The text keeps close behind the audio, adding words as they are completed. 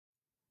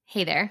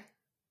Hey there,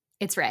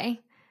 it's Ray.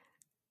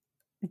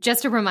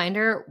 Just a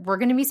reminder, we're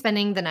going to be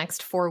spending the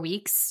next 4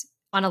 weeks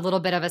on a little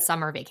bit of a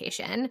summer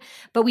vacation,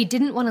 but we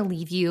didn't want to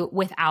leave you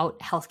without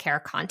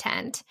healthcare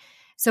content.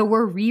 So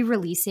we're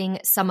re-releasing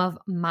some of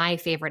my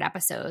favorite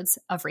episodes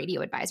of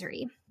Radio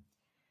Advisory,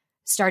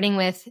 starting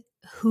with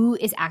who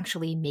is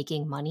actually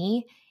making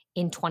money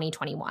in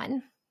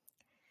 2021.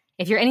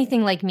 If you're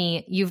anything like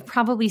me, you've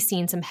probably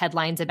seen some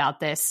headlines about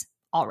this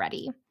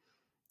already.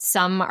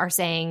 Some are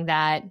saying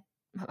that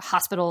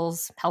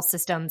hospitals, health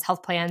systems,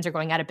 health plans are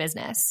going out of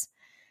business.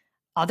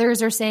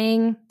 Others are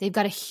saying they've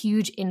got a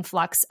huge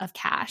influx of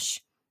cash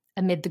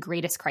amid the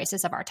greatest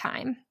crisis of our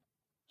time.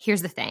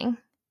 Here's the thing.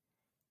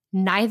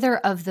 Neither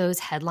of those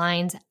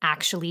headlines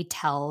actually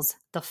tells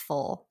the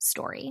full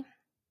story.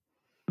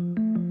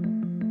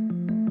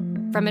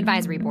 From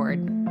Advisory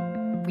Board,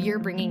 we are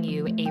bringing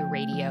you a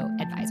radio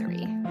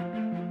advisory.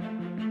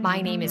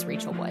 My name is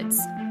Rachel Woods.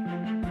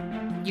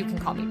 You can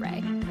call me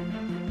Ray.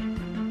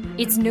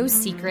 It's no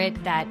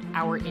secret that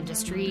our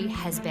industry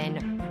has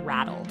been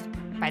rattled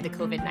by the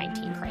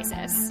COVID-19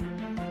 crisis.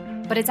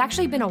 But it's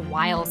actually been a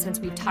while since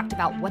we've talked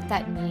about what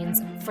that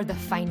means for the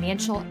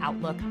financial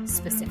outlook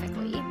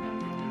specifically.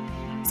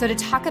 So to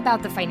talk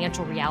about the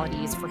financial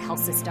realities for health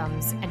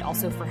systems and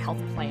also for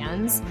health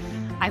plans,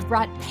 I've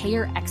brought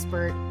payer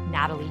expert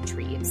Natalie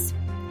Treves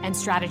and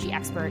strategy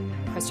expert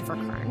Christopher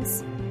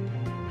Kearns.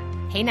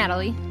 Hey,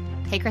 Natalie.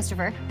 Hey,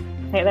 Christopher.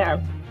 Hey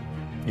there.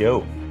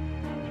 Yo.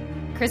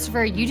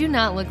 Christopher, you do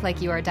not look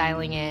like you are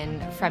dialing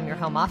in from your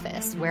home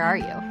office. Where are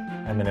you?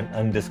 I'm in an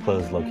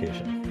undisclosed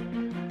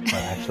location.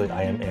 Actually,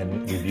 I am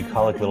in the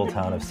bucolic little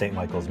town of St.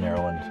 Michael's,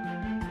 Maryland.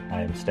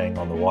 I am staying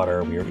on the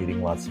water. We are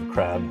eating lots of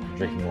crab,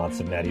 drinking lots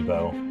of Natty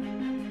Boh,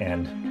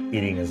 and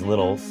eating as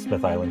little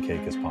Smith Island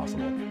cake as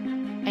possible.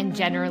 And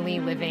generally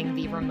living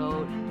the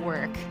remote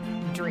work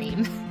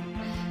dream.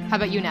 How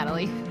about you,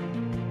 Natalie?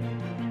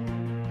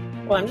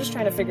 Well, I'm just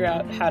trying to figure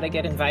out how to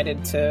get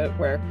invited to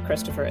where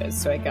Christopher is,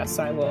 so I guess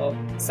I will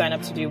sign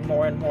up to do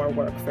more and more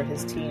work for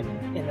his team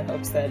in the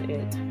hopes that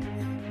it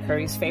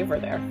curries favor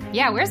there.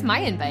 Yeah, where's my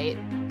invite?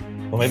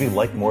 Well, maybe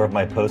like more of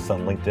my posts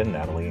on LinkedIn,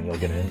 Natalie, and you'll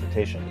get an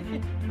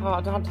invitation. Oh,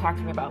 don't talk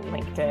to me about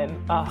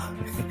LinkedIn. Oh.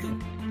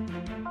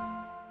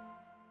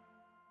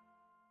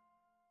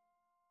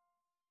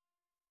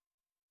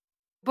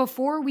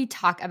 Before we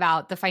talk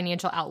about the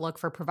financial outlook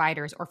for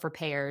providers or for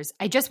payers,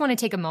 I just want to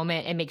take a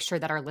moment and make sure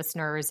that our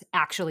listeners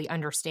actually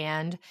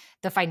understand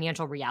the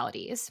financial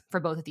realities for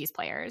both of these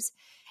players.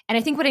 And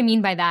I think what I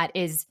mean by that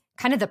is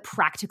kind of the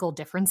practical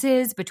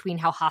differences between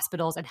how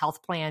hospitals and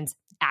health plans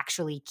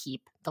actually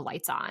keep the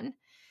lights on.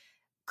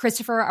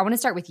 Christopher, I want to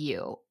start with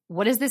you.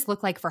 What does this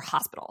look like for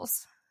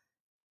hospitals?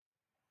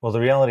 Well, the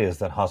reality is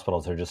that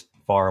hospitals are just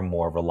far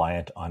more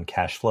reliant on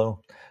cash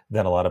flow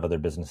than a lot of other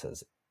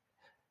businesses.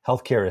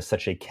 Healthcare is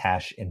such a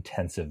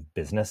cash-intensive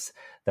business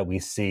that we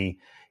see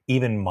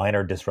even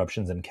minor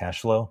disruptions in cash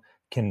flow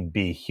can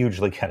be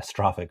hugely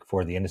catastrophic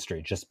for the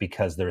industry just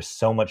because there's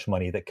so much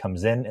money that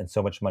comes in and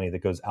so much money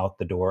that goes out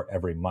the door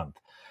every month.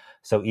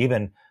 So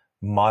even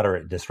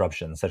moderate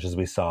disruptions, such as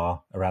we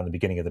saw around the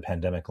beginning of the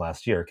pandemic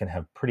last year, can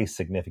have pretty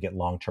significant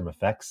long-term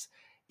effects,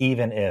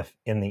 even if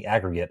in the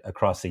aggregate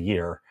across a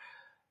year,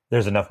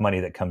 there's enough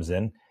money that comes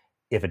in.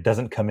 If it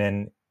doesn't come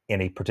in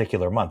a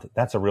particular month,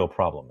 that's a real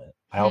problem.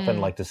 I often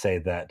like to say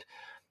that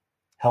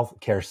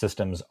healthcare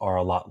systems are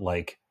a lot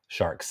like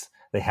sharks.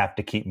 They have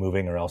to keep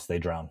moving or else they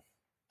drown.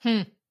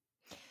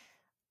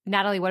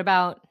 Natalie, what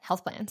about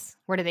health plans?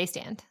 Where do they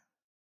stand?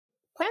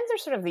 Plans are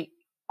sort of the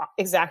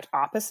exact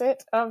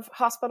opposite of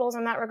hospitals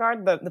in that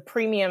regard. The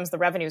premiums, the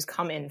revenues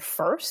come in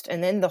first,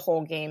 and then the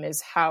whole game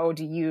is how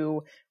do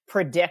you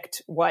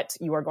predict what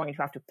you are going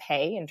to have to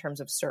pay in terms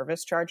of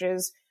service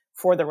charges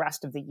for the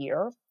rest of the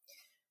year.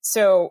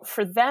 So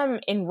for them,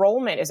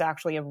 enrollment is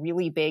actually a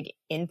really big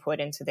input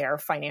into their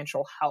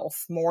financial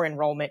health. More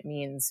enrollment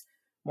means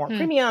more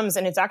premiums,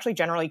 and it's actually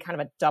generally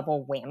kind of a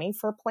double whammy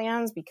for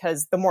plans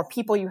because the more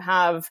people you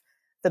have,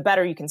 the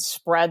better you can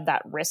spread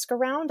that risk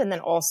around, and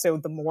then also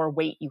the more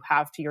weight you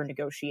have to your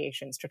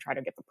negotiations to try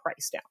to get the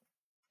price down.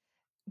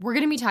 We're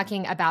going to be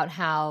talking about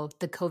how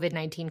the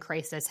COVID-19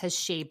 crisis has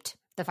shaped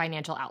the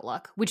financial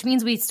outlook, which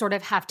means we sort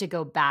of have to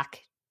go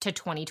back to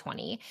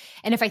 2020.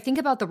 And if I think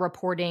about the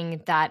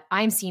reporting that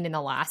I'm seeing in the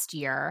last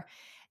year,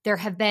 there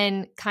have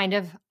been kind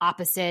of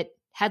opposite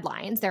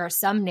headlines. There are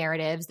some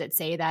narratives that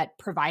say that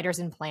providers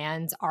and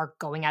plans are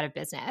going out of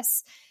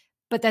business.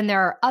 But then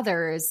there are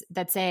others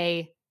that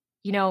say,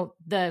 you know,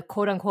 the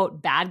quote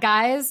unquote bad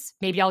guys,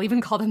 maybe I'll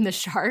even call them the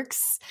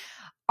sharks,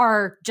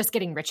 are just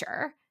getting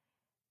richer.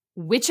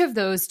 Which of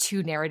those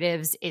two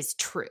narratives is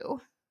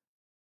true?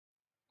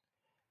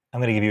 I'm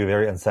going to give you a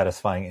very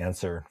unsatisfying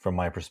answer from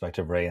my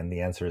perspective, Ray, and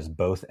the answer is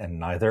both and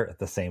neither at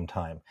the same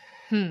time.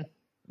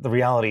 The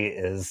reality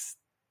is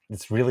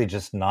it's really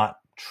just not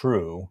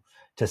true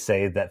to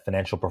say that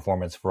financial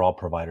performance for all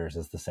providers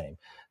is the same.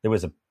 There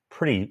was a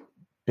pretty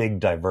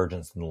big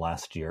divergence in the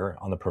last year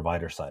on the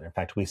provider side. In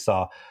fact, we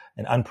saw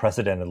an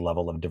unprecedented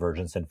level of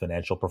divergence in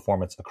financial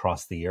performance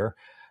across the year.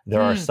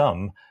 There are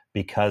some,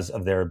 because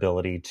of their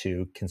ability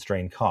to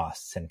constrain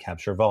costs and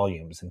capture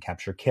volumes and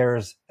capture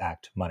CARES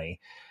Act money,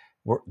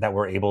 that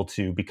were able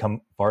to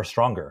become far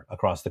stronger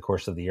across the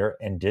course of the year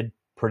and did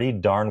pretty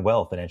darn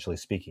well, financially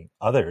speaking.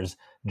 Others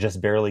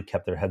just barely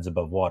kept their heads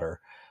above water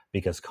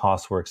because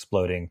costs were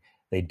exploding.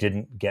 They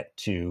didn't get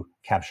to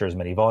capture as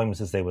many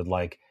volumes as they would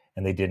like,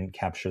 and they didn't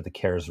capture the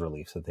CARES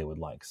relief that they would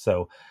like.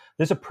 So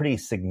there's a pretty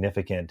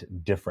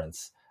significant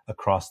difference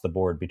across the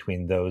board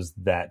between those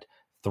that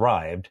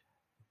thrived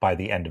by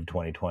the end of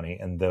 2020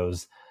 and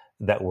those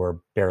that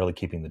were barely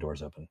keeping the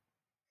doors open.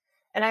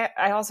 And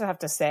I also have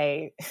to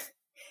say,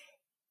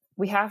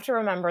 we have to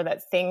remember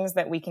that things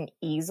that we can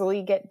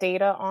easily get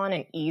data on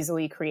and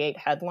easily create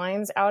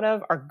headlines out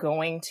of are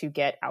going to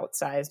get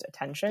outsized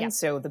attention. Yeah.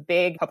 So the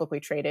big publicly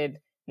traded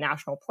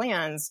national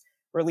plans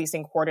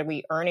releasing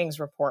quarterly earnings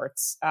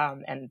reports,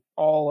 and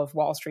all of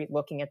Wall Street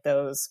looking at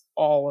those,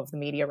 all of the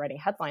media writing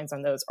headlines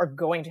on those, are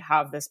going to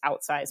have this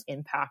outsized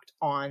impact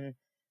on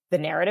the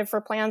narrative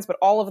for plans. But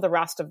all of the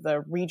rest of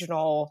the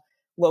regional,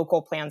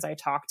 local plans I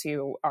talk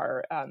to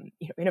are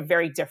in a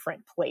very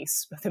different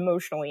place, both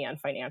emotionally and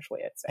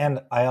financially, I'd say.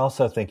 And I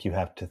also think you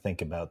have to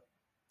think about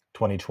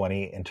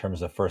 2020 in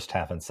terms of first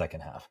half and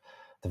second half.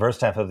 The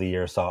first half of the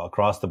year saw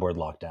across the board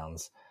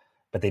lockdowns,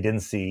 but they didn't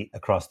see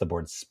across the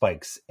board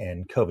spikes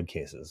in COVID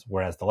cases,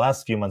 whereas the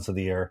last few months of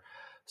the year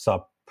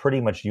saw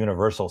pretty much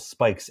universal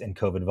spikes in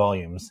COVID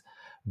volumes,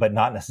 but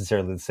not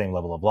necessarily the same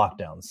level of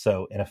lockdowns.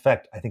 So in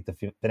effect, I think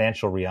the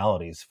financial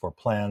realities for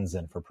plans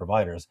and for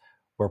providers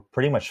were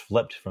pretty much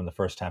flipped from the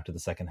first half to the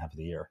second half of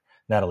the year.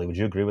 Natalie, would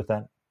you agree with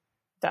that?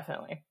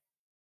 Definitely.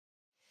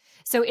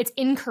 So it's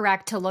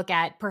incorrect to look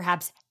at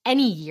perhaps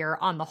any year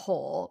on the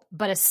whole,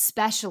 but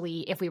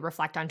especially if we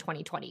reflect on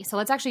 2020. So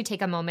let's actually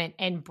take a moment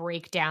and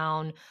break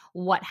down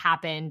what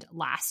happened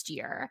last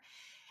year.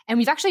 And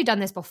we've actually done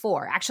this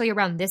before. Actually,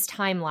 around this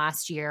time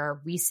last year,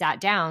 we sat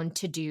down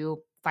to do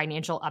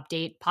financial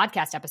update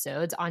podcast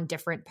episodes on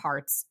different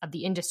parts of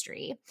the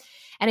industry.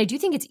 And I do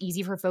think it's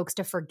easy for folks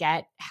to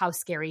forget how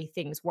scary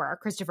things were.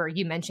 Christopher,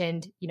 you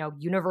mentioned,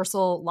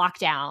 universal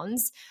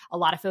lockdowns, a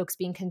lot of folks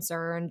being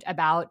concerned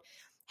about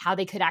how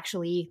they could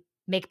actually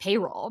make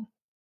payroll,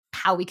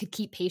 how we could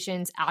keep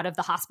patients out of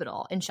the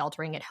hospital and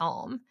sheltering at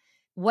home.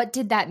 What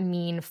did that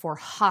mean for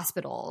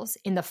hospitals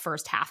in the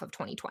first half of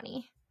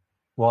 2020?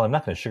 Well, I'm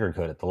not going to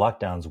sugarcoat it. The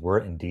lockdowns were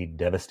indeed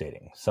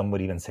devastating. Some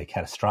would even say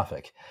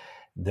catastrophic.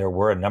 There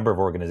were a number of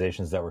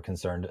organizations that were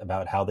concerned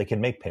about how they could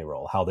make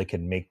payroll, how they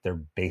could make their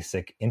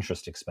basic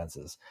interest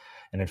expenses.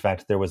 And in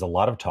fact, there was a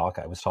lot of talk.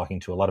 I was talking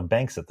to a lot of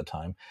banks at the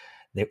time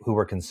who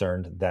were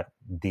concerned that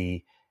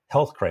the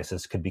health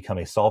crisis could become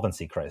a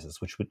solvency crisis,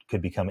 which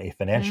could become a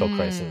financial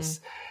crisis.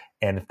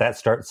 And if that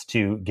starts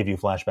to give you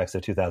flashbacks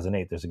of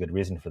 2008, there's a good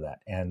reason for that.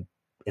 And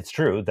it's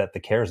true that the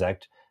CARES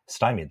Act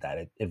stymied that.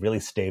 It really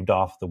staved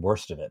off the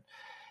worst of it.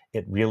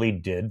 It really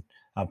did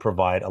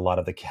provide a lot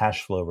of the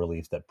cash flow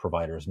relief that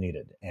providers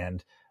needed.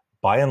 And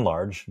by and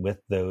large,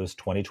 with those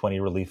 2020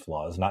 relief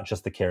laws, not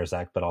just the CARES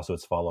Act, but also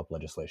its follow-up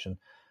legislation,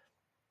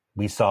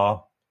 we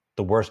saw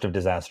the worst of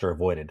disaster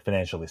avoided,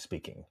 financially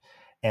speaking.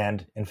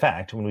 And in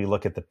fact, when we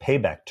look at the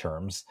payback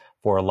terms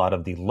for a lot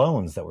of the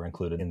loans that were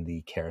included in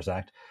the CARES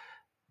Act,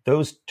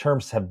 those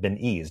terms have been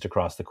eased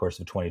across the course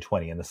of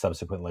 2020 and the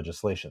subsequent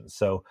legislation.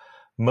 So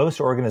most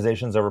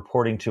organizations are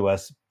reporting to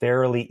us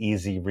fairly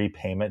easy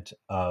repayment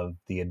of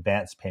the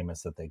advance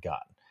payments that they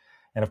got.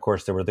 And of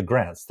course, there were the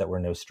grants that were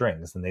no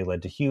strings, and they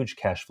led to huge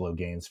cash flow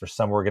gains for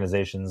some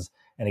organizations.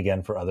 And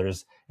again, for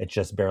others, it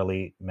just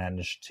barely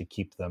managed to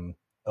keep them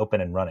open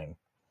and running.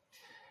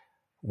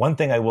 One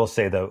thing I will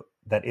say, though,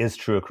 that is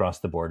true across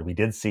the board. We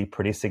did see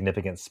pretty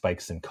significant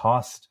spikes in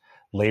cost,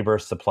 labor,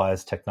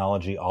 supplies,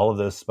 technology, all of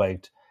those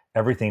spiked.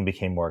 Everything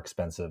became more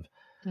expensive.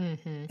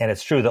 Mm-hmm. And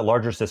it's true that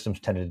larger systems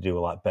tended to do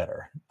a lot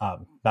better,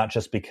 not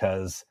just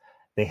because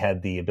they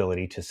had the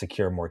ability to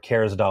secure more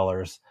CARES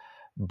dollars,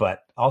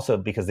 but also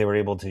because they were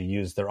able to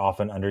use their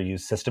often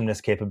underused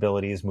systemness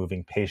capabilities,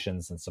 moving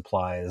patients and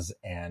supplies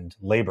and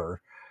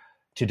labor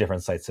to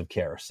different sites of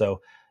care.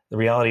 So the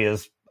reality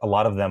is a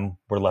lot of them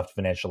were left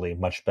financially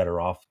much better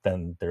off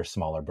than their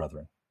smaller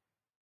brethren.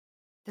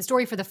 The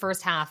story for the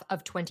first half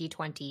of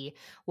 2020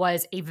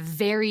 was a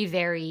very,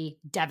 very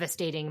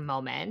devastating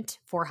moment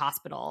for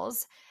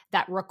hospitals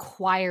that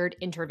required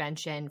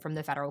intervention from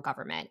the federal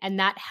government. And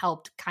that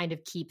helped kind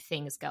of keep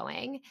things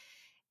going.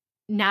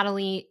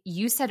 Natalie,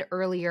 you said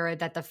earlier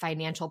that the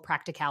financial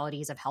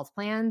practicalities of health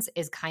plans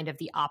is kind of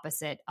the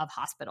opposite of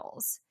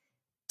hospitals.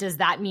 Does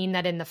that mean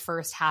that in the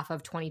first half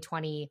of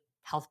 2020,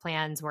 health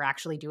plans were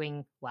actually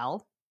doing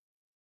well?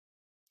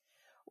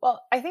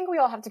 Well, I think we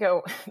all have to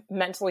go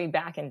mentally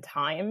back in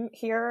time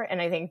here.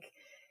 And I think,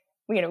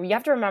 you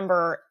have to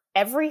remember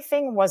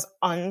everything was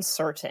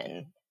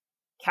uncertain.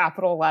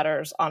 Capital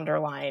letters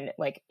underline,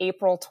 like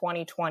April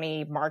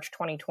 2020, March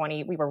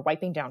 2020, we were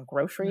wiping down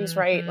groceries,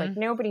 right? Like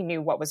nobody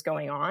knew what was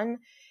going on.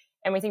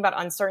 And we think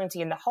about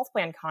uncertainty in the health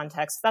plan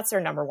context, that's their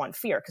number one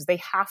fear because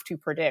they have to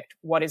predict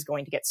what is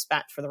going to get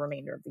spent for the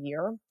remainder of the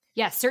year.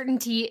 Yeah,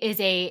 certainty is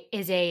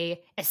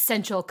a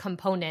essential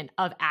component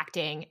of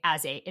acting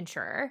as a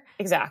insurer.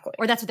 Exactly.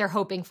 Or that's what they're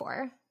hoping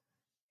for.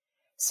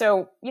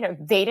 So,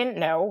 they didn't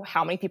know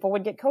how many people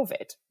would get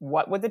COVID.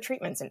 What would the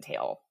treatments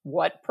entail?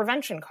 What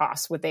prevention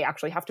costs would they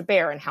actually have to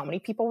bear? And how many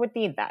people would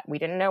need that? We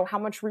didn't know how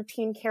much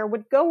routine care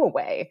would go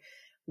away,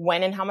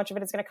 when and how much of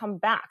it is going to come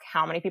back,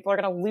 how many people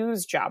are going to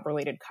lose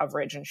job-related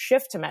coverage and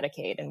shift to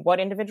Medicaid, and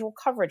what individual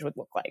coverage would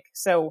look like.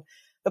 So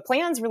the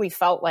plans really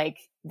felt like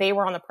they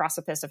were on the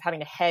precipice of having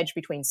to hedge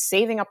between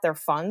saving up their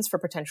funds for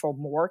potential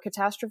more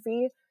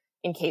catastrophe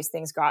in case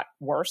things got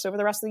worse over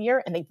the rest of the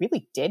year. And they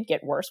really did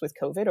get worse with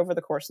COVID over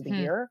the course of the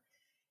year.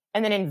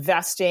 And then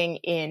investing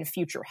in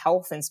future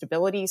health and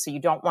stability. So you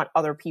don't want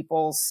other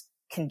people's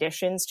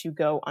conditions to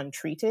go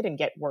untreated and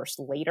get worse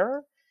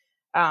later.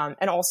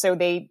 And also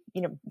they,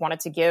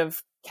 wanted to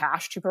give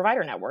cash to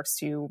provider networks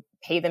to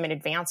pay them in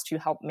advance to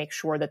help make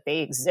sure that they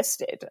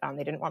existed.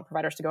 They didn't want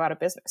providers to go out of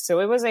business. So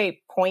it was a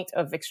point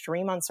of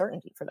extreme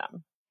uncertainty for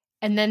them.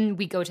 And then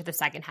we go to the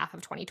second half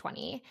of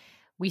 2020.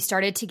 We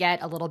started to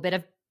get a little bit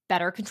of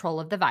better control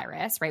of the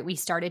virus, right? We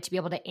started to be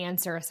able to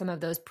answer some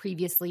of those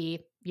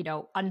previously,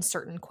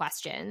 uncertain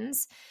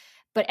questions.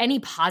 But any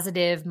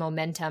positive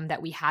momentum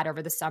that we had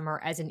over the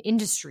summer as an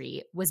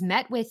industry was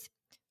met with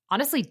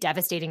honestly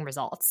devastating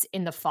results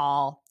in the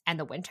fall and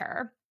the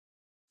winter.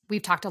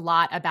 We've talked a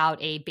lot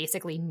about a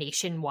basically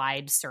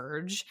nationwide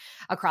surge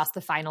across the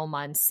final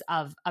months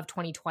of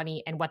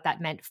 2020 and what that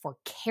meant for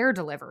care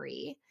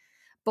delivery.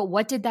 But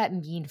what did that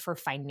mean for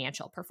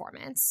financial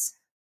performance?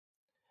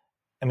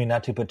 I mean,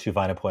 not to put too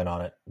fine a point on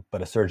it,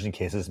 but a surge in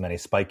cases meant a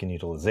spike in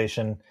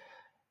utilization,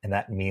 and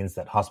that means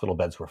that hospital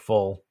beds were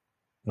full.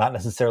 Not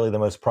necessarily the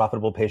most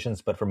profitable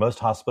patients, but for most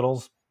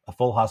hospitals, a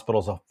full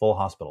hospital is a full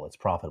hospital. It's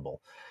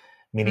profitable,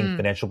 meaning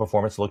financial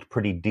performance looked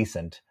pretty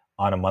decent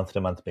on a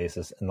month-to-month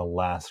basis in the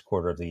last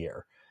quarter of the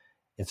year.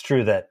 It's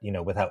true that,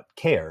 without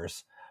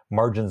CARES,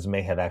 margins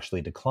may have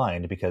actually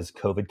declined because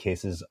COVID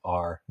cases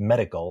are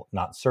medical,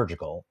 not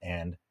surgical,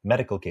 and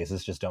medical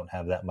cases just don't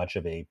have that much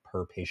of a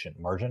per-patient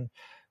margin.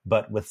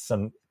 But with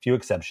some few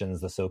exceptions,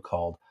 the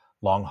so-called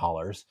long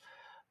haulers,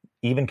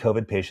 even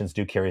COVID patients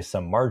do carry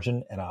some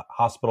margin, and a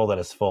hospital that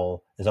is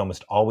full is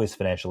almost always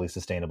financially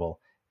sustainable,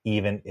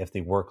 even if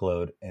the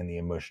workload and the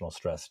emotional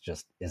stress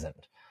just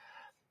isn't.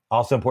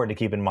 Also important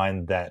to keep in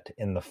mind that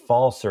in the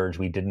fall surge,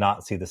 we did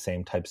not see the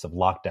same types of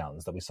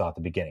lockdowns that we saw at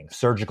the beginning.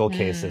 Surgical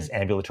cases,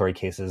 ambulatory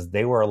cases,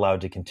 they were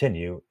allowed to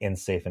continue in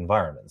safe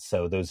environments.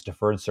 So those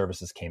deferred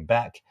services came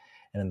back.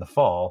 And in the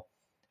fall,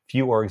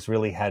 few orgs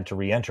really had to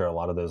re-enter a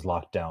lot of those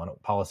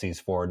lockdown policies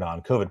for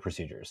non-COVID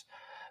procedures.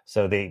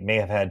 So they may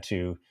have had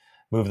to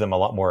move them a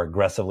lot more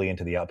aggressively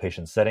into the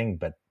outpatient setting,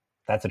 but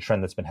that's a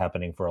trend that's been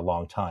happening for a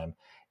long time.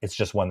 It's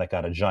just one that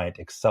got a giant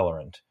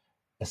accelerant,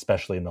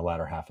 especially in the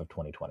latter half of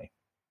 2020.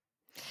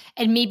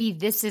 And maybe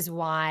this is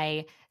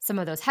why some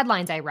of those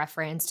headlines I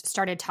referenced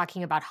started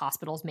talking about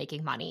hospitals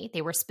making money.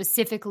 They were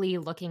specifically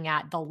looking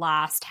at the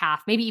last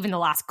half, maybe even the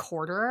last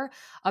quarter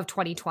of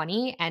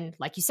 2020. And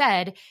like you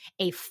said,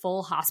 a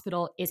full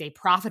hospital is a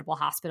profitable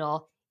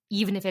hospital,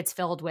 even if it's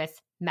filled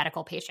with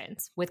medical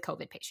patients, with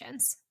COVID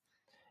patients.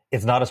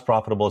 It's not as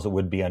profitable as it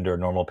would be under a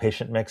normal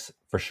patient mix,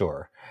 for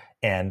sure.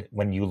 And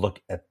when you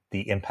look at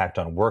the impact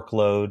on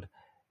workload,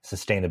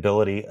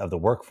 sustainability of the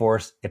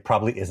workforce, it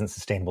probably isn't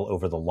sustainable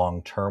over the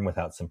long term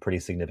without some pretty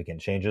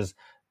significant changes.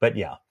 But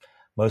yeah,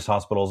 most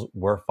hospitals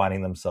were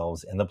finding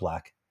themselves in the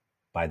black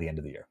by the end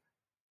of the year.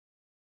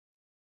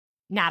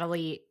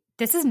 Natalie,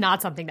 this is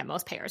not something that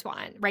most payers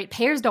want, right?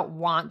 Payers don't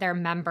want their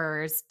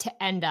members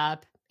to end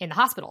up in the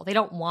hospital. They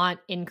don't want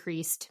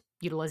increased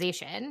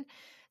utilization.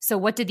 So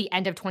what did the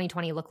end of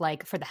 2020 look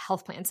like for the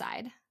health plan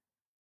side?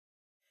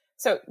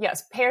 So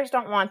yes, payers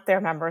don't want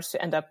their members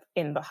to end up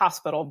in the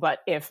hospital, but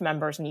if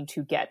members need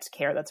to get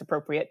care that's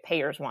appropriate,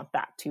 payers want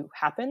that to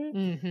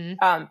happen.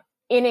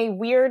 In a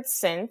weird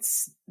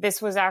sense,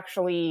 this was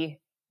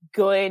actually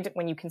good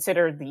when you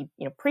consider the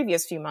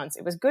previous few months.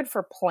 It was good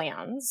for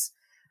plans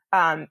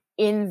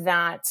in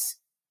that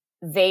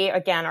they,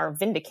 again, are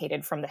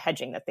vindicated from the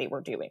hedging that they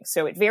were doing.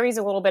 So it varies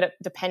a little bit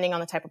depending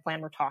on the type of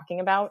plan we're talking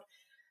about.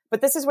 But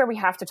this is where we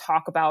have to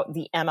talk about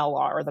the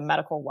MLR, or the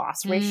medical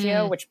loss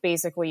ratio, which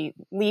basically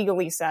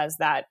legally says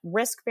that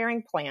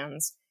risk-bearing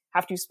plans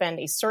have to spend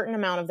a certain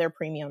amount of their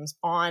premiums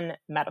on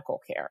medical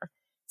care.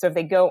 So if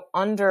they go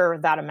under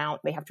that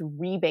amount, they have to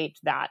rebate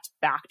that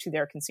back to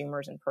their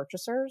consumers and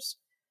purchasers.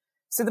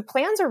 So the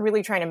plans are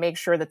really trying to make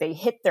sure that they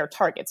hit their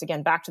targets,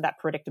 again, back to that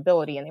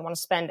predictability, and they want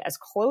to spend as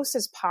close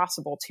as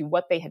possible to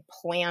what they had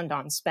planned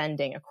on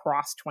spending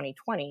across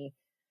 2020.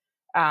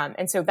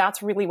 And so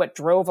that's really what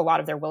drove a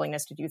lot of their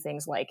willingness to do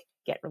things like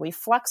get really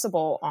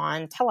flexible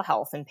on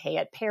telehealth and pay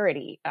at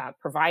parity,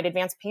 provide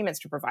advanced payments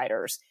to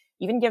providers,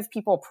 even give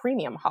people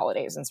premium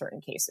holidays in certain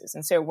cases.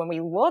 And so when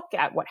we look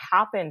at what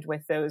happened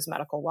with those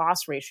medical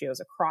loss ratios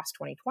across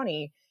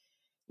 2020,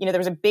 there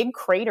was a big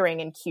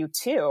cratering in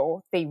Q2.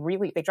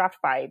 They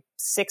dropped by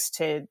 6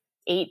 to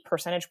 8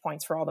 percentage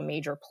points for all the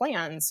major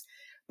plans.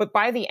 But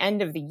by the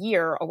end of the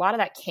year, a lot of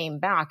that came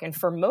back. And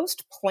for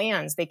most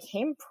plans, they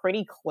came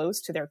pretty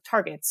close to their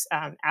targets,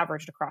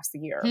 averaged across the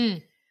year.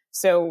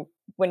 So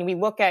when we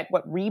look at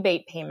what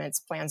rebate payments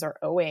plans are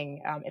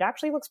owing, it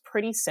actually looks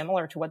pretty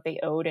similar to what they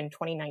owed in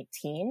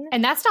 2019.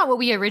 And that's not what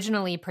we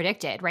originally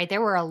predicted, right?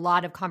 There were a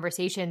lot of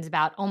conversations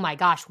about, oh my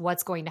gosh,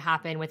 what's going to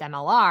happen with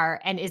MLR?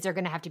 And is there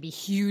going to have to be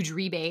huge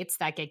rebates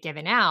that get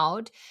given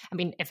out? I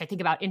mean, if I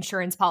think about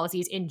insurance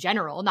policies in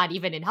general, not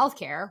even in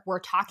healthcare, we're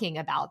talking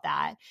about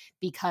that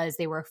because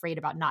they were afraid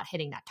about not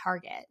hitting that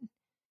target.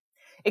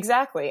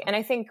 Exactly. And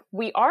I think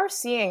we are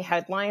seeing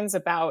headlines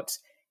about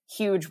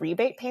huge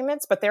rebate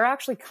payments, but they're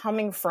actually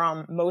coming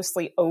from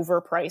mostly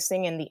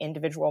overpricing in the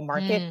individual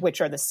market,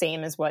 which are the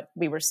same as what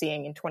we were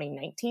seeing in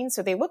 2019.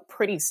 So they look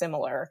pretty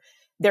similar.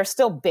 They're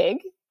still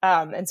big.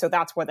 And so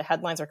that's where the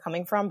headlines are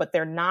coming from, but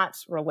they're not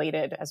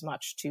related as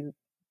much to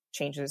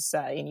changes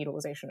in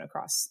utilization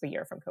across the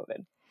year from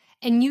COVID.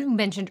 And you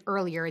mentioned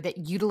earlier that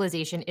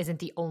utilization isn't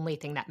the only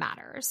thing that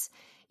matters.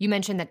 You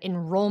mentioned that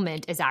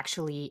enrollment is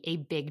actually a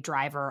big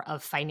driver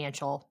of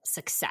financial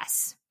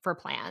success for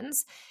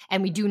plans.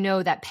 And we do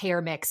know that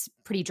payer mix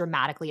pretty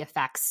dramatically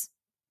affects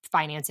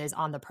finances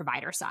on the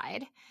provider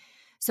side.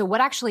 So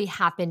what actually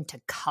happened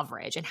to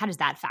coverage, and how does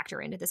that factor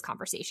into this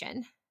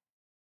conversation?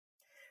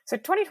 So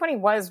 2020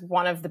 was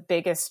one of the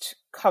biggest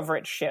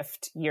coverage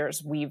shift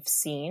years we've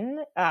seen.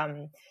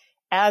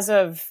 As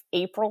of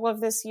April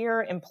of this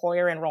year,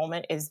 employer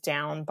enrollment is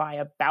down by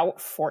about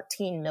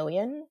 14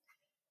 million.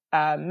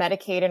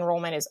 Medicaid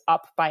enrollment is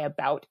up by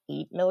about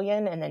 8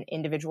 million, and then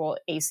individual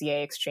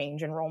ACA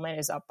exchange enrollment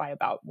is up by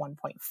about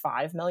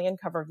 1.5 million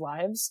covered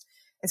lives.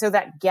 And so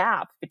that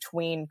gap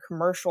between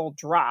commercial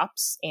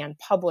drops and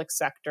public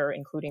sector,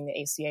 including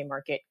the ACA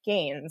market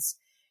gains,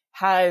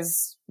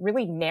 has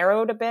really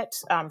narrowed a bit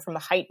from the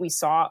height we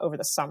saw over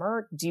the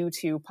summer due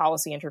to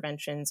policy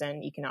interventions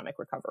and economic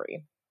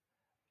recovery.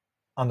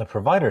 On the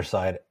provider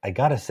side, I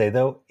gotta say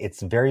though,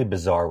 it's very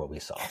bizarre what we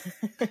saw.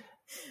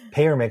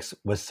 Payer mix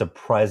was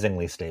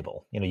surprisingly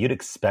stable. You'd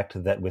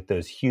expect that with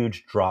those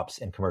huge drops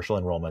in commercial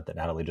enrollment that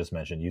Natalie just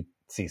mentioned, you'd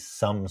see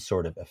some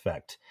sort of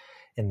effect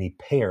in the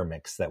payer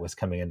mix that was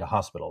coming into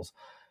hospitals.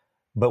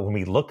 But when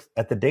we look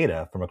at the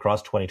data from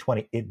across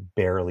 2020, it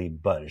barely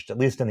budged, at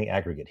least in the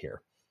aggregate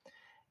here.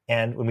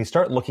 And when we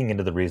start looking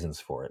into the reasons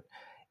for it,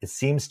 it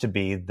seems to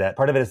be that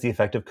part of it is the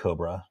effect of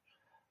COBRA,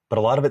 but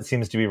a lot of it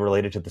seems to be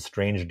related to the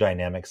strange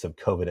dynamics of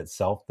COVID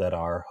itself that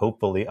are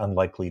hopefully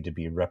unlikely to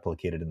be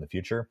replicated in the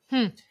future.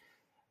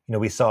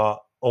 We saw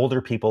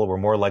older people were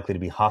more likely to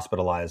be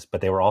hospitalized, but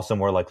they were also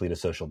more likely to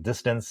social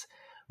distance,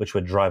 which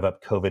would drive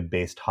up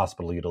COVID-based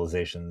hospital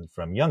utilization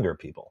from younger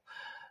people.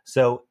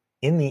 So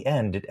in the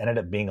end, it ended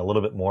up being a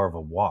little bit more of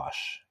a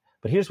wash.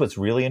 But here's what's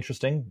really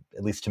interesting,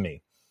 at least to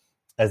me.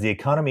 As the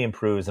economy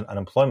improves and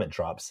unemployment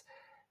drops,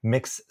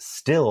 mix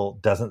still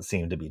doesn't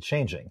seem to be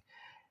changing.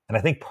 And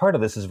I think part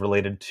of this is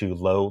related to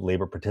low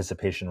labor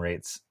participation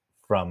rates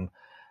from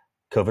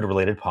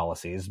COVID-related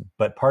policies,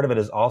 but part of it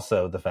is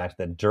also the fact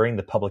that during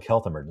the public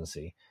health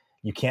emergency,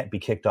 you can't be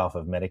kicked off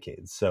of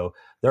Medicaid. So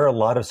there are a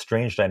lot of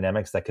strange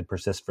dynamics that could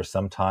persist for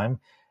some time,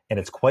 and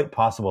it's quite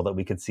possible that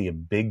we could see a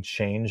big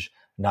change,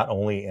 not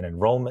only in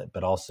enrollment,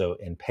 but also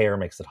in payer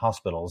mix at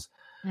hospitals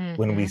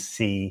when we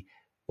see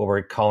what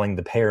we're calling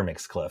the payer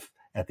mix cliff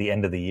at the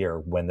end of the year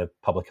when the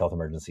public health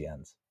emergency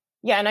ends.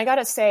 Yeah, and I got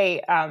to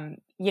say, I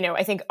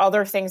think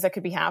other things that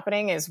could be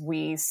happening is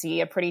we see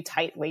a pretty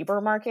tight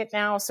labor market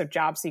now. So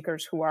job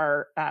seekers who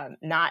are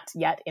not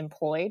yet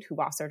employed, who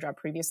lost their job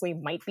previously,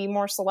 might be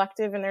more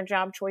selective in their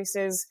job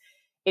choices.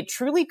 It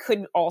truly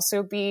could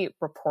also be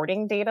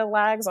reporting data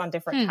lags on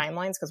different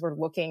timelines because we're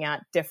looking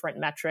at different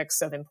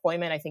metrics of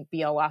employment. I think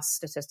BLS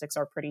statistics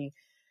are pretty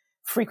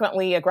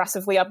frequently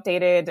aggressively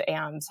updated,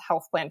 and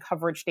health plan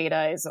coverage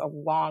data is a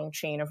long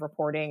chain of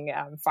reporting,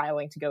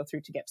 filing to go through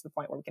to get to the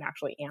point where we can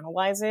actually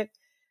analyze it.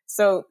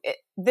 So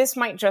this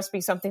might just be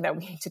something that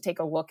we need to take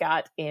a look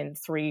at in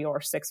 3 or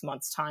 6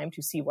 months' time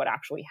to see what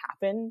actually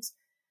happened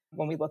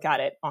when we look at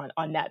it on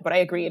net. But I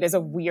agree, it is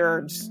a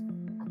weird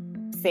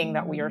thing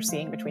that we are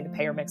seeing between the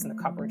payer mix and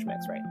the coverage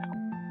mix right now.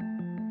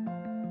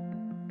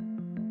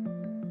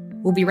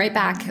 We'll be right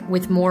back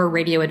with more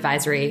Radio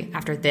Advisory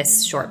after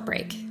this short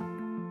break.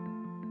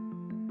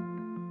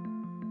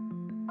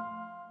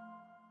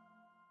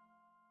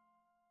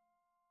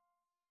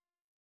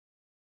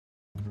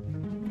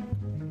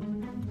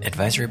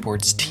 Advisory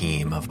Board's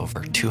team of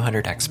over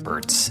 200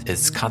 experts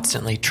is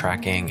constantly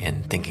tracking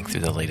and thinking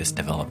through the latest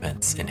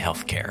developments in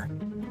healthcare.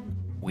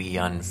 We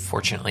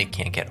unfortunately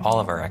can't get all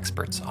of our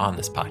experts on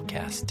this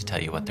podcast to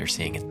tell you what they're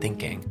seeing and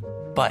thinking,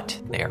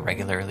 but they are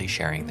regularly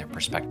sharing their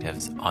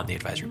perspectives on the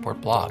Advisory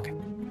Board blog.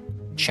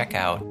 Check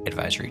out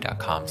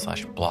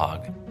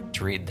advisory.com/blog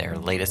to read their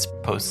latest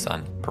posts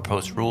on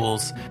proposed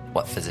rules,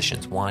 what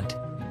physicians want,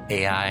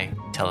 AI,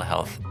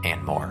 telehealth,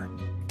 and more.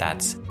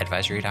 That's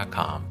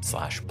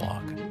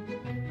advisory.com/blog.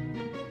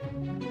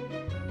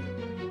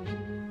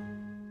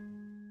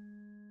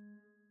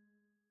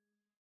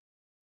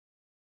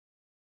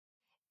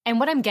 And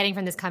what I'm getting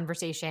from this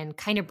conversation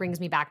kind of brings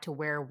me back to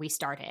where we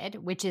started,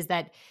 which is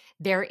that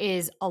there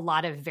is a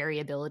lot of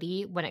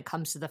variability when it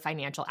comes to the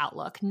financial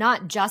outlook,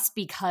 not just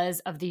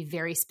because of the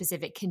very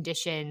specific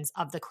conditions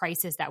of the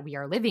crisis that we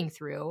are living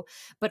through,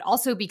 but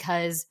also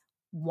because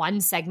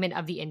one segment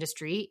of the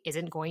industry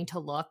isn't going to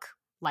look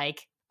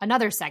like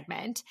another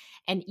segment.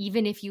 And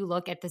even if you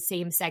look at the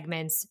same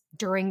segments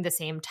during the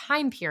same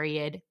time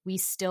period, we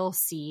still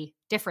see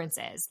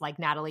differences, like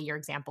Natalie, your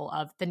example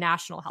of the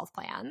national health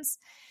plans.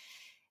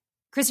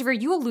 Christopher,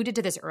 you alluded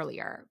to this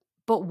earlier,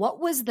 but what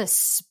was the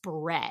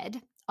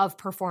spread of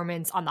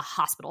performance on the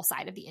hospital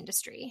side of the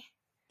industry?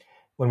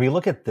 When we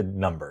look at the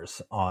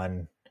numbers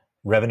on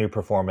revenue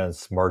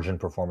performance, margin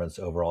performance,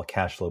 overall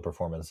cash flow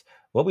performance,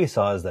 what we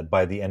saw is that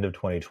by the end of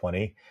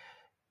 2020,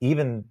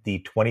 even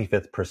the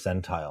 25th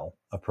percentile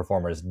of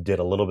performers did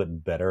a little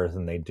bit better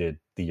than they did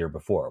the year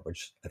before,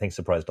 which I think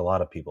surprised a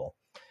lot of people.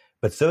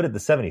 But so did the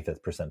 75th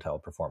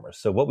percentile performers.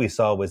 So what we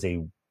saw was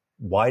a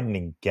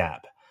widening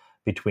gap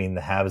between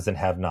the haves and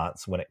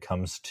have-nots when it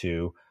comes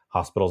to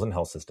hospitals and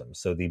health systems.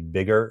 So the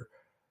bigger,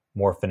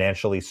 more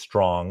financially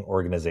strong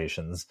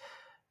organizations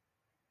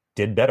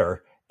did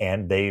better,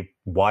 and they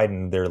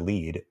widened their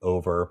lead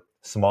over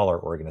smaller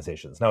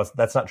organizations. Now,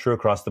 that's not true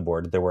across the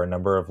board. There were a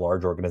number of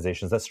large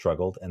organizations that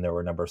struggled, and there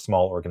were a number of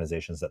small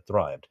organizations that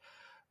thrived.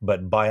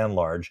 But by and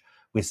large,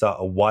 we saw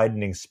a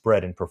widening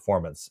spread in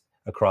performance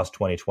across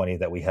 2020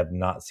 that we have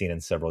not seen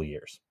in several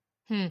years.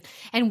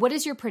 And what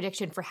is your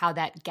prediction for how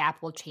that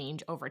gap will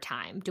change over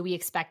time? Do we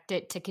expect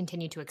it to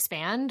continue to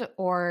expand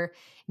or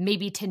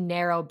maybe to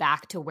narrow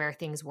back to where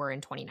things were in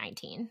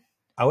 2019?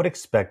 I would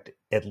expect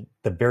at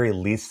the very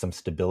least some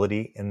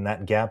stability in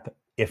that gap,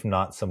 if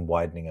not some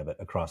widening of it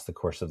across the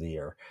course of the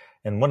year.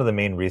 And one of the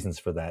main reasons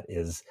for that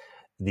is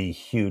the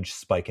huge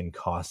spike in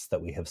costs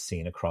that we have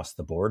seen across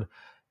the board.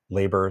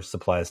 Labor,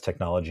 supplies,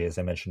 technology, as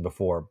I mentioned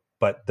before,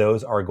 but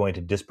those are going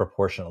to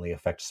disproportionately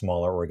affect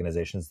smaller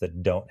organizations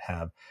that don't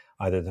have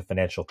either the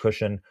financial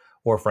cushion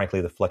or,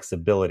 frankly, the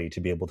flexibility to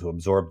be able to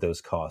absorb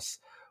those costs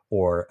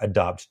or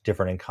adopt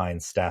different in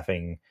kind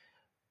staffing,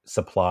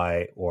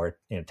 supply, or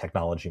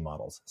technology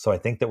models. So I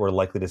think that we're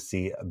likely to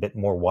see a bit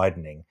more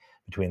widening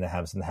between the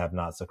haves and the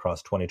have-nots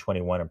across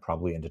 2021 and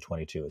probably into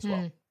 22 as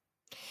well.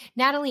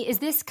 Natalie, is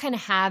this kind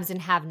of haves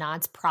and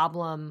have-nots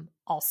problem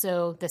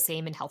also the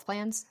same in health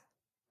plans?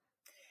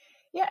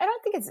 Yeah, I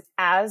don't think it's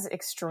as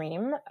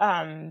extreme,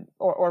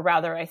 or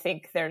rather, I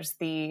think there's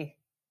the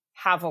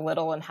have a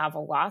little and have a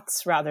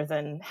lots rather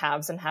than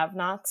haves and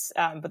have-nots.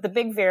 But the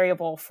big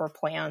variable for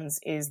plans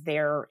is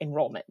their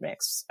enrollment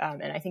mix.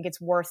 And I think it's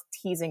worth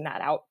teasing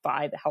that out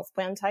by the health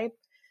plan type.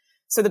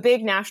 So the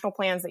big national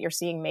plans that you're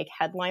seeing make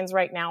headlines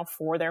right now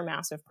for their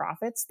massive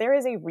profits, there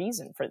is a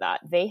reason for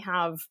that. They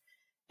have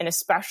an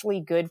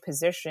especially good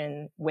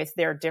position with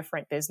their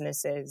different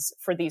businesses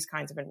for these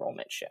kinds of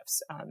enrollment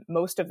shifts.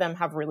 Most of them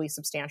have really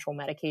substantial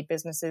Medicaid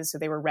businesses, so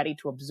they were ready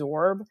to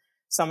absorb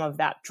some of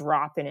that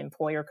drop in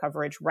employer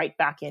coverage right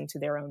back into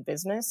their own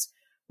business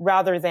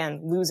rather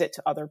than lose it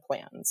to other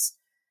plans.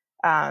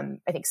 I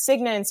think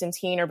Cigna and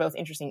Centene are both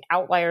interesting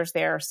outliers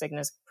there.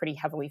 Cigna's pretty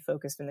heavily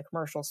focused in the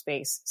commercial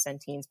space.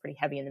 Centene's pretty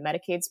heavy in the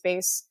Medicaid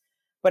space.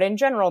 But in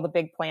general, the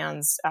big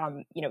plans,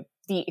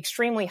 the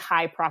extremely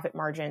high profit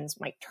margins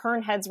might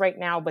turn heads right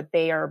now, but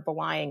they are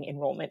belying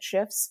enrollment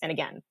shifts. And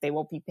again, they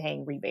will be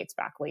paying rebates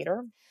back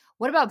later.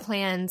 What about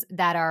plans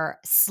that are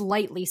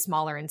slightly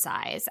smaller in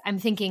size? I'm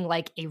thinking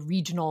like a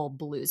regional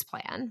Blues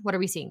plan. What are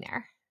we seeing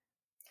there?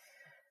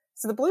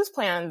 So the Blues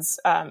plans,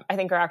 I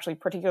think, are actually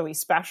particularly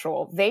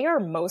special. They are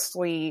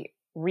mostly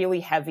really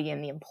heavy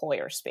in the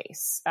employer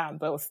space,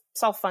 both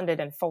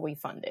self-funded and fully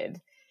funded.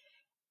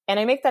 And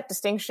I make that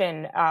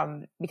distinction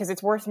because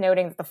it's worth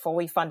noting that the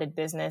fully funded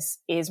business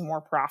is more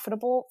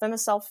profitable than the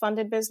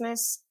self-funded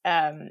business.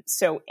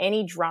 So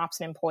any drops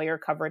in employer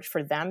coverage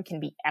for them can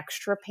be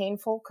extra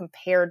painful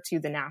compared to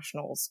the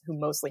nationals who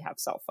mostly have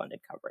self-funded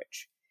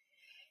coverage.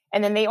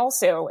 And then they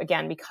also,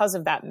 again, because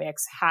of that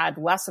mix, had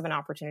less of an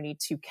opportunity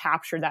to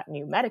capture that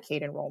new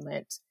Medicaid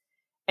enrollment.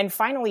 And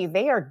finally,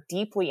 they are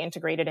deeply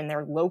integrated in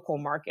their local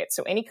market.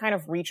 So any kind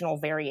of regional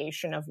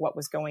variation of what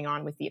was going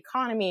on with the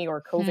economy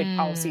or COVID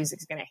policies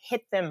is going to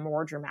hit them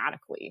more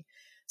dramatically.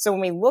 So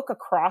when we look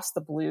across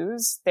the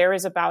Blues, there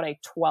is about a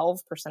 12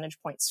 percentage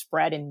point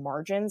spread in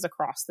margins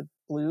across the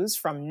Blues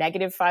from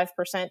negative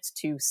 5%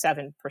 to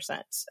 7%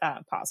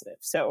 positive.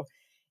 So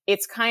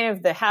it's kind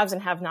of the haves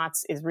and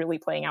have-nots is really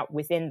playing out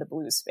within the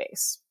Blues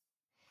space.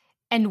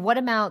 And what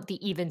about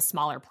the even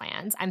smaller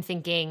plans? I'm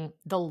thinking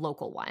the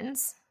local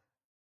ones.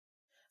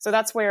 So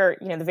that's where,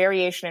 the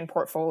variation in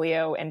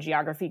portfolio and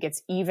geography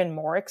gets even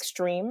more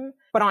extreme.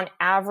 But on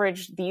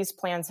average, these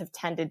plans have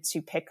tended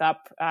to pick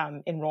up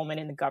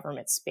enrollment in the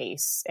government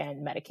space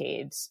and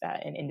Medicaid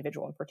and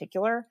individual in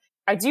particular.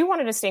 I do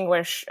want to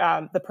distinguish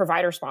the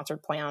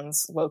provider-sponsored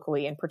plans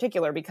locally in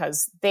particular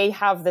because they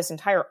have this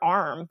entire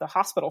arm, the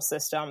hospital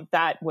system,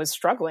 that was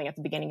struggling at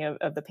the beginning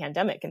of the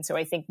pandemic. And so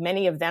I think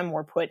many of them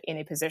were put in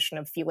a position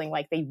of feeling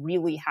like they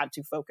really had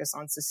to focus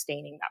on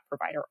sustaining that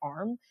provider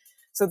arm.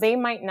 So they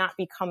might not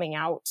be coming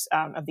out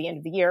of the end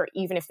of the year,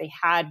 even if they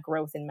had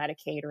growth in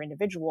Medicaid or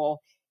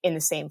individual in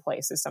the same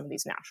place as some of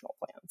these national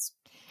plans.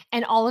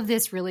 And all of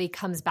this really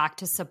comes back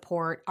to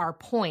support our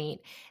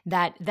point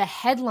that the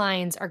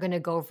headlines are going to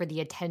go for the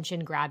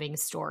attention-grabbing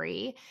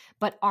story,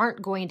 but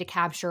aren't going to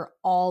capture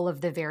all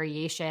of the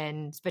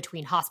variations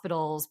between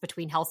hospitals,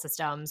 between health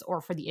systems,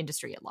 or for the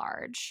industry at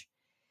large.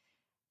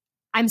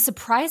 I'm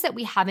surprised that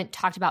we haven't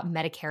talked about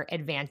Medicare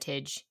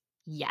Advantage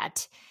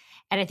yet.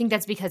 And I think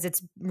that's because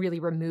it's really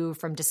removed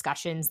from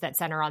discussions that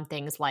center on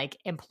things like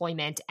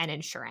employment and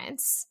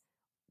insurance.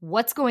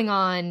 What's going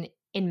on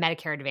in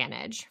Medicare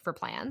Advantage for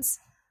plans?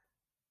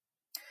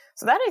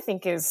 So that I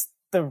think is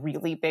the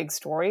really big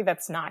story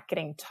that's not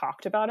getting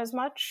talked about as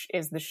much,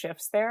 is the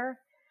shifts there.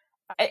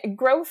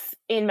 Growth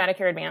in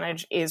Medicare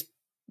Advantage is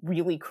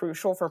really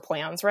crucial for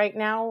plans right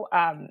now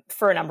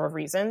for a number of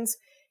reasons.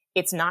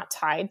 It's not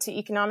tied to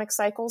economic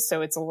cycles,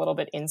 so it's a little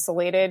bit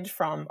insulated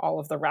from all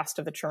of the rest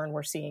of the churn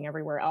we're seeing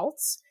everywhere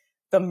else.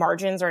 The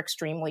margins are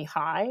extremely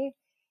high,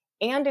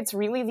 and it's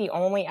really the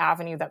only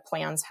avenue that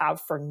plans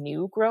have for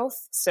new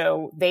growth.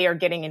 So they are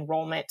getting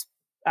enrollment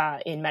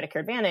in Medicare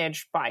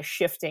Advantage by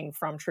shifting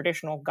from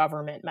traditional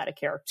government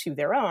Medicare to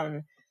their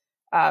own,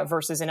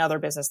 versus in other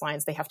business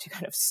lines, they have to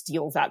kind of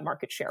steal that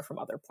market share from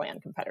other plan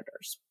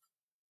competitors.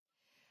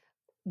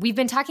 We've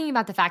been talking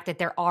about the fact that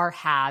there are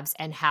haves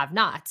and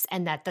have-nots,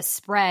 and that the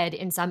spread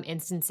in some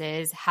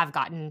instances have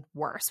gotten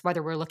worse,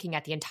 whether we're looking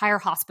at the entire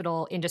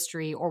hospital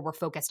industry or we're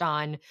focused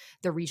on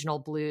the regional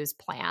Blues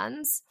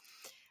plans.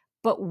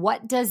 But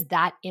what does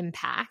that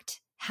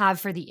impact have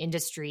for the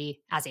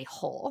industry as a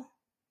whole?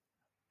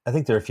 I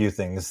think there are a few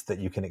things that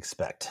you can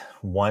expect.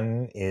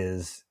 One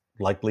is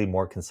likely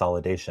more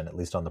consolidation, at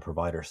least on the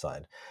provider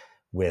side,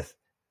 with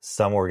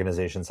some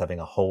organizations having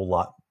a whole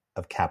lot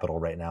of capital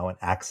right now and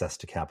access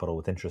to capital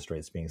with interest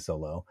rates being so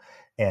low,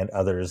 and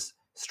others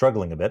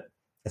struggling a bit,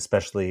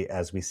 especially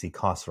as we see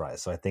costs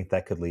rise. So I think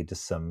that could lead to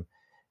some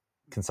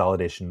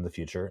consolidation in the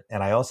future.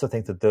 And I also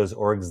think that those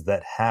orgs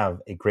that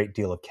have a great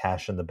deal of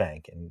cash in the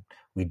bank, and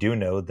we do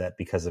know that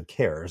because of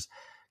CARES,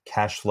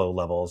 cash flow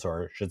levels,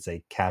 or I should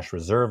say cash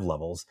reserve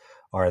levels,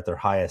 are at their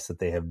highest that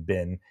they have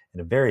been in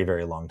a very,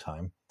 very long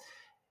time.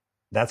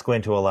 That's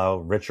going to allow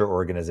richer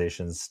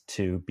organizations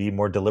to be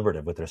more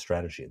deliberative with their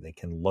strategy. They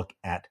can look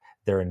at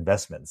their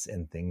investments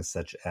in things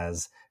such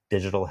as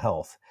digital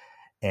health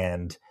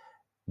and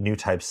new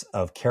types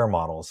of care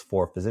models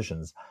for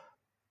physicians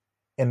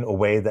in a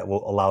way that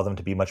will allow them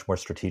to be much more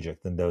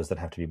strategic than those that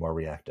have to be more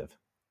reactive.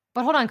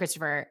 But hold on,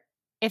 Christopher.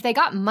 If they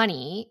got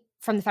money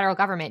from the federal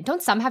government,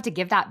 don't some have to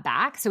give that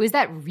back? So is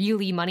that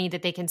really money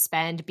that they can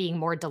spend being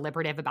more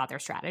deliberative about their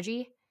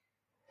strategy?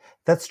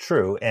 That's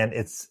true. And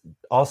it's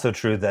also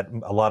true that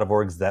a lot of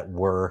orgs that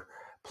were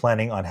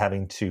planning on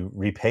having to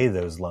repay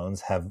those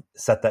loans have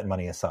set that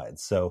money aside.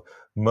 So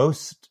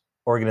most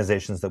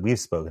organizations that we've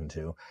spoken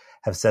to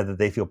have said that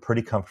they feel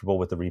pretty comfortable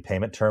with the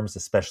repayment terms,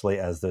 especially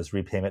as those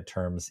repayment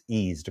terms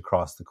eased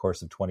across the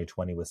course of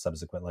 2020 with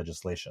subsequent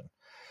legislation.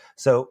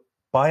 So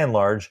by and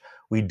large,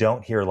 we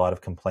don't hear a lot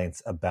of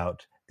complaints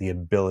about the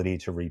ability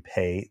to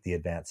repay the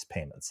advance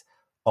payments.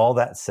 All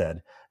that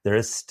said, there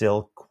is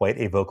still quite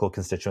a vocal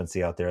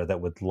constituency out there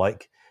that would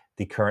like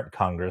the current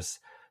Congress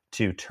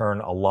to turn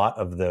a lot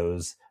of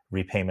those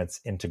repayments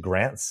into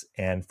grants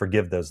and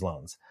forgive those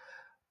loans.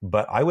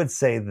 But I would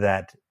say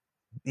that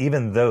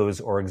even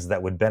those orgs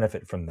that would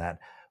benefit from that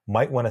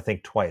might want to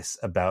think twice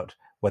about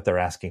what they're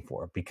asking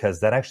for,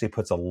 because that actually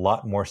puts a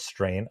lot more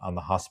strain on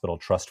the hospital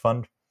trust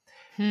fund,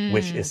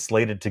 which is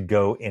slated to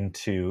go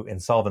into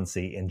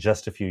insolvency in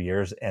just a few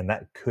years. And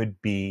that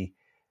could be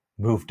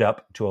moved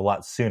up to a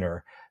lot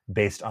sooner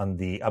based on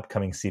the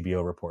upcoming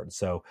CBO report.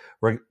 So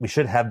we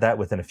should have that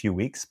within a few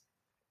weeks.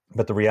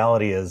 But the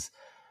reality is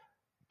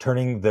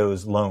turning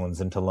those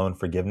loans into loan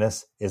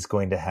forgiveness is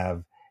going to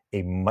have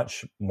a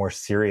much more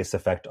serious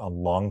effect on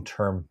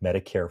long-term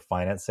Medicare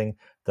financing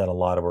than a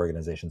lot of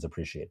organizations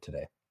appreciate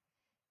today.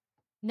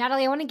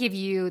 Natalie, I want to give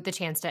you the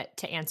chance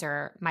to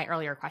answer my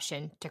earlier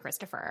question to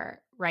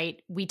Christopher,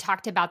 right? We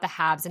talked about the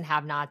haves and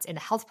have-nots in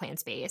the health plan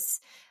space,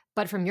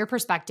 but from your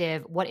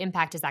perspective, what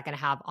impact is that going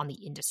to have on the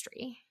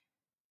industry?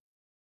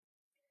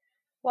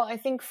 Well, I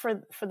think for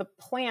the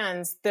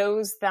plans,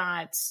 those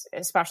that,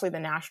 especially the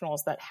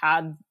nationals that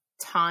had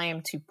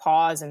time to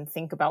pause and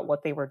think about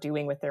what they were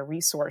doing with their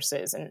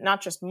resources, and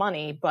not just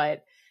money,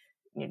 but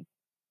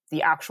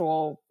the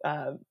actual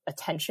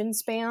attention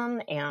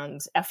span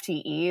and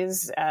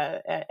FTEs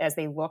as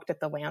they looked at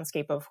the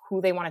landscape of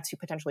who they wanted to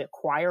potentially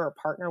acquire or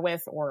partner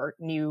with, or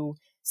new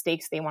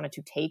stakes they wanted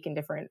to take in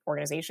different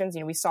organizations.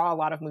 We saw a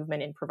lot of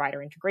movement in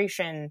provider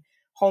integration,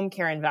 home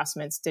care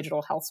investments,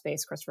 digital health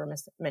space. Christopher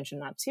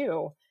mentioned that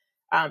too.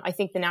 I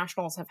think the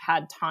nationals have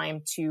had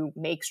time to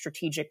make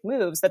strategic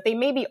moves that they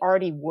maybe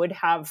already would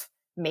have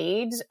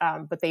made,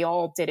 but they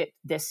all did it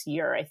this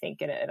year, I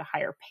think, at a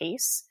higher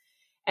pace.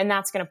 And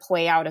that's going to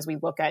play out as we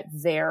look at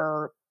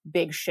their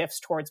big shifts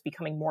towards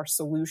becoming more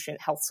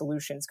health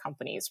solutions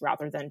companies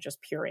rather than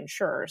just pure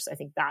insurers. I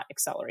think that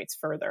accelerates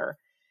further.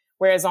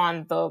 Whereas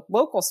on the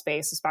local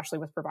space, especially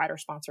with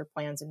provider-sponsored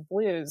plans and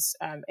Blues,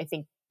 I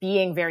think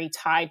being very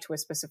tied to a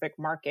specific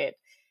market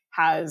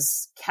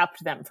has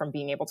kept them from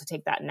being able to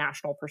take that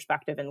national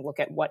perspective and look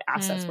at what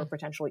assets were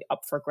potentially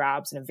up for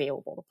grabs and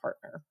available to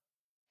partner.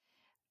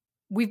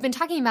 We've been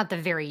talking about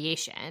the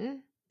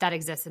variation that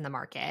exists in the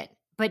market,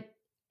 but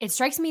it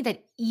strikes me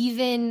that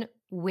even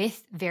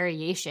with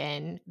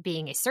variation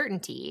being a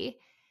certainty,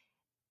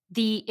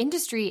 the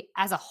industry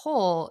as a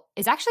whole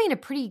is actually in a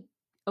pretty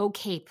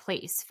okay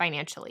place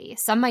financially.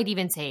 Some might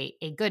even say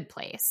a good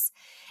place.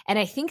 And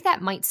I think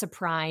that might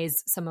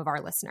surprise some of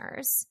our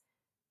listeners.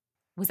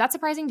 Was that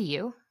surprising to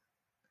you?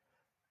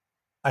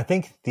 I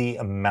think the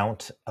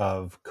amount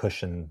of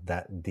cushion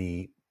that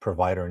the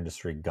provider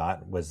industry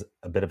got was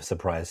a bit of a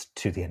surprise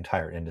to the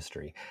entire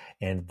industry.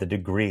 And the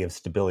degree of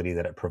stability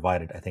that it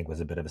provided, I think, was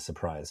a bit of a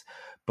surprise.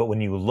 But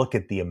when you look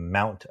at the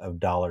amount of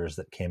dollars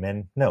that came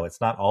in, no, it's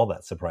not all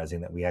that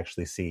surprising that we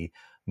actually see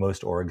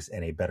most orgs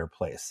in a better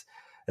place,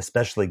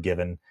 especially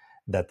given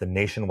that the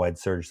nationwide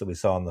surge that we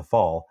saw in the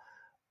fall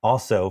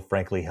also,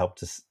 frankly, helped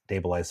to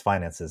stabilize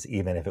finances,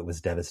 even if it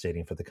was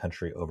devastating for the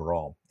country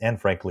overall,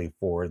 and frankly,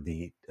 for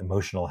the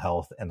emotional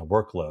health and the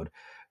workload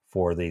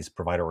for these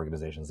provider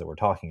organizations that we're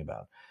talking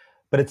about.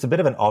 But it's a bit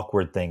of an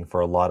awkward thing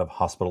for a lot of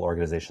hospital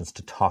organizations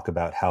to talk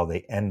about how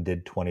they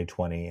ended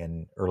 2020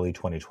 and early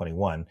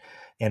 2021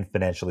 in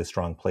financially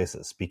strong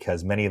places,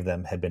 because many of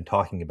them had been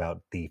talking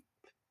about the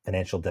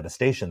financial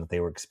devastation that they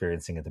were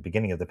experiencing at the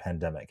beginning of the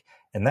pandemic.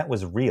 And that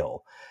was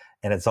real.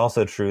 And it's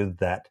also true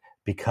that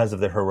because of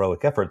their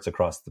heroic efforts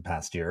across the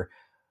past year,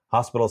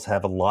 hospitals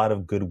have a lot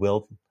of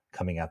goodwill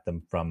coming at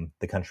them from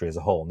the country as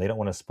a whole, and they don't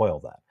want to spoil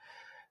that.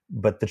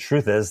 But the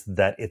truth is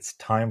that it's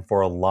time for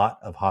a lot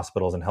of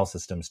hospitals and health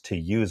systems to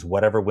use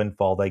whatever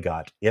windfall they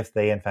got, if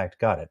they in fact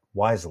got it,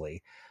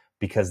 wisely,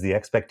 because the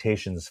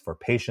expectations for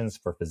patients,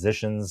 for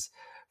physicians,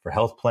 for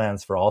health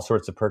plans, for all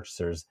sorts of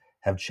purchasers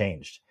have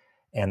changed.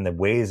 And the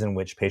ways in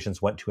which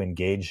patients want to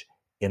engage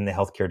in the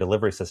healthcare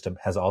delivery system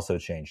has also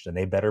changed, and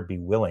they better be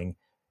willing,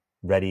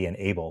 ready, and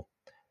able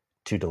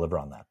to deliver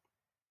on that.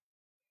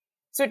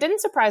 So it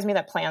didn't surprise me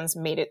that plans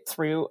made it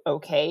through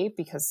okay,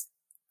 because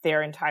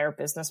their entire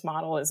business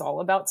model is all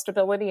about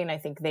stability. And I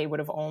think they would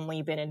have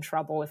only been in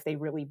trouble if they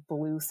really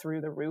blew through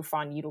the roof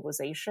on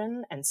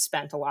utilization and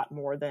spent a lot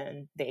more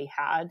than they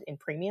had in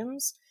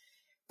premiums.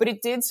 But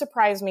it did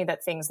surprise me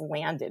that things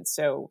landed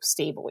so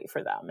stably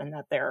for them, and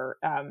that they're,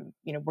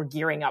 we're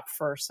gearing up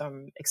for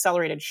some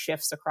accelerated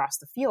shifts across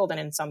the field, and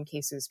in some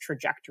cases,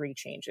 trajectory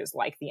changes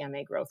like the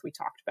MA growth we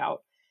talked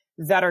about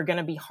that are going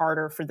to be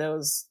harder for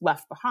those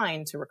left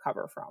behind to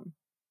recover from.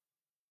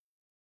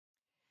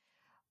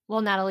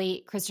 Well,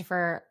 Natalie,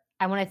 Christopher,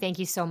 I want to thank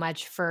you so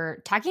much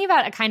for talking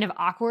about a kind of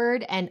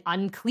awkward and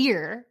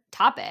unclear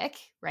topic,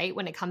 right,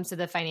 when it comes to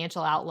the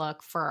financial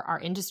outlook for our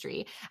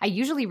industry. I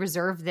usually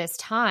reserve this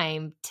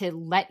time to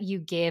let you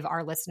give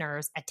our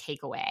listeners a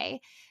takeaway,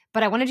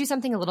 but I want to do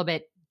something a little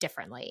bit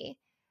differently.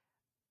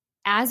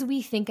 As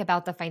we think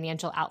about the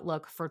financial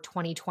outlook for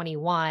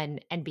 2021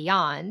 and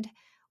beyond,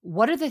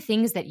 what are the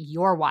things that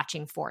you're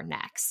watching for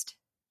next?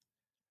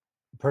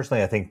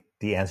 Personally, I think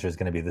the answer is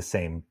going to be the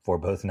same for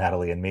both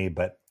Natalie and me,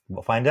 but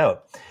we'll find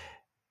out.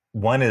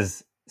 One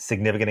is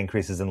significant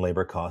increases in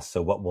labor costs.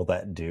 So what will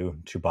that do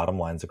to bottom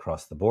lines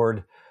across the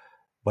board?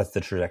 What's the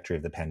trajectory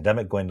of the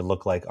pandemic going to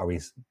look like? Are we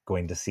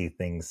going to see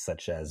things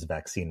such as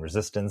vaccine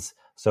resistance?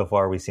 So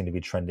far, we seem to be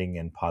trending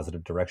in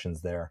positive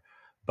directions there,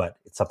 but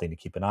it's something to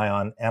keep an eye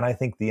on. And I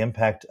think the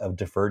impact of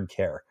deferred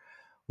care.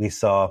 We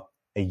saw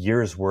a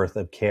year's worth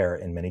of care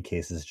in many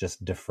cases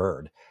just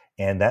deferred.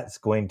 And that's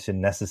going to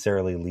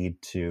necessarily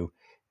lead to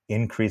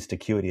increased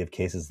acuity of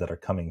cases that are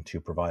coming to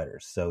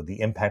providers. So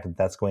the impact that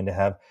that's going to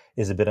have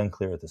is a bit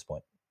unclear at this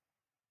point.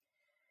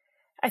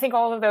 I think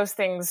all of those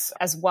things,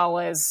 as well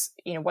as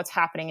what's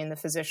happening in the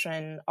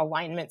physician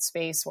alignment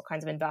space, what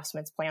kinds of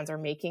investments plans are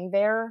making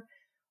there,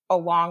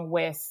 along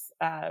with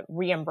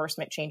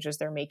reimbursement changes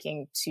they're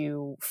making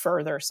to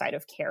further site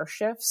of care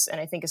shifts. And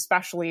I think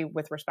especially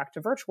with respect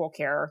to virtual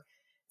care,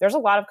 there's a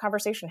lot of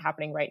conversation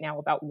happening right now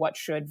about what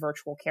should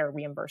virtual care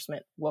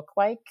reimbursement look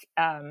like.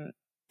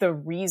 The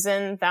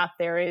reason that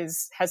there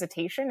is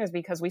hesitation is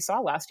because we saw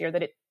last year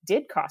that it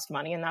did cost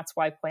money, and that's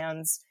why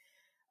plans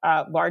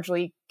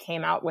largely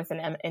came out with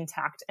an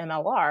intact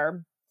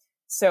MLR.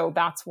 So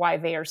that's why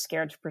they are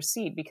scared to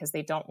proceed, because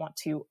they don't want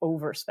to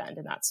overspend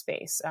in that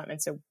space.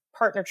 And so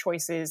partner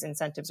choices,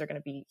 incentives are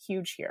going to be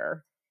huge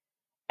here.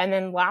 And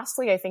then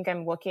lastly, I think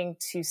I'm looking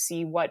to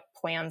see what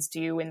plans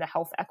do in the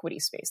health equity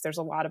space. There's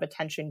a lot of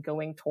attention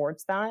going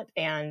towards that.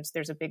 And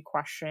there's a big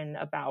question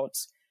about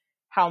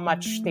how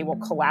much they will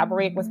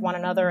collaborate with one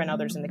another and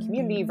others in the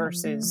community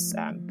versus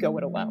go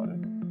it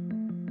alone.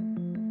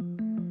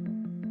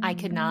 I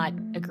could not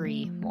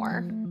agree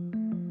more.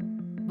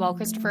 Well,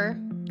 Christopher,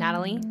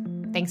 Natalie,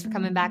 thanks for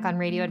coming back on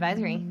Radio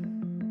Advisory.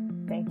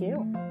 Thank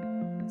you.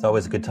 It's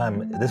always a good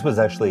time. This was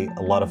actually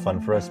a lot of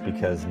fun for us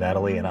because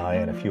Natalie and I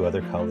and a few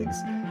other colleagues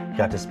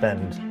got to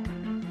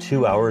spend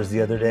 2 hours the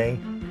other day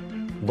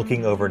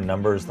looking over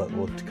numbers that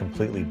looked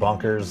completely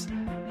bonkers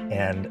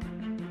and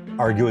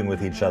arguing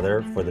with each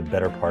other for the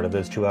better part of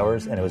those 2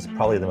 hours, and it was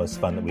probably the most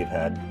fun that we've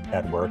had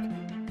at work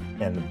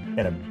in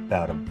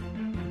about a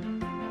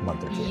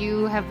month or two.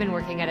 You have been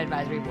working at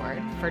advisory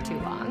board for too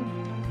long.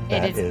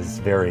 That is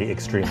very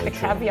extremely the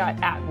true.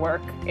 Caveat at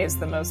work is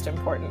the most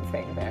important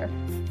thing there.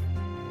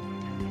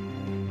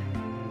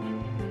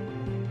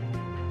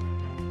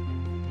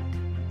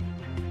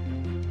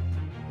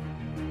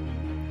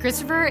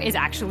 Christopher is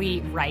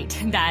actually right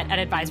that at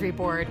advisory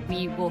board,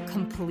 we will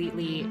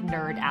completely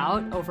nerd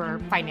out over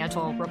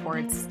financial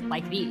reports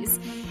like these.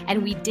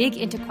 And we dig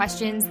into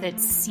questions that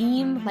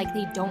seem like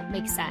they don't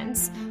make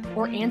sense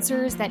or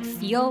answers that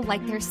feel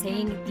like they're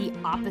saying the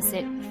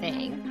opposite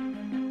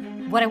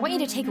thing. What I want you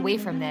to take away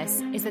from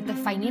this is that the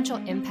financial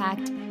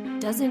impact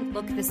doesn't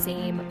look the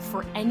same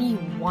for any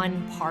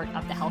one part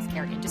of the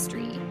healthcare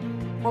industry,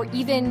 or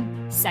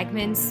even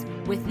segments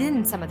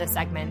within some of the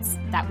segments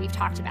that we've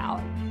talked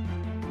about.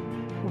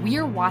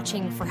 We're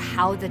watching for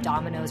how the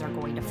dominoes are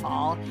going to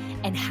fall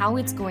and how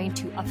it's going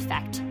to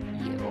affect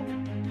you.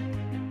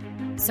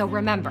 So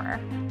remember,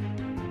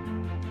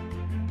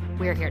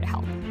 we're here to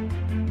help.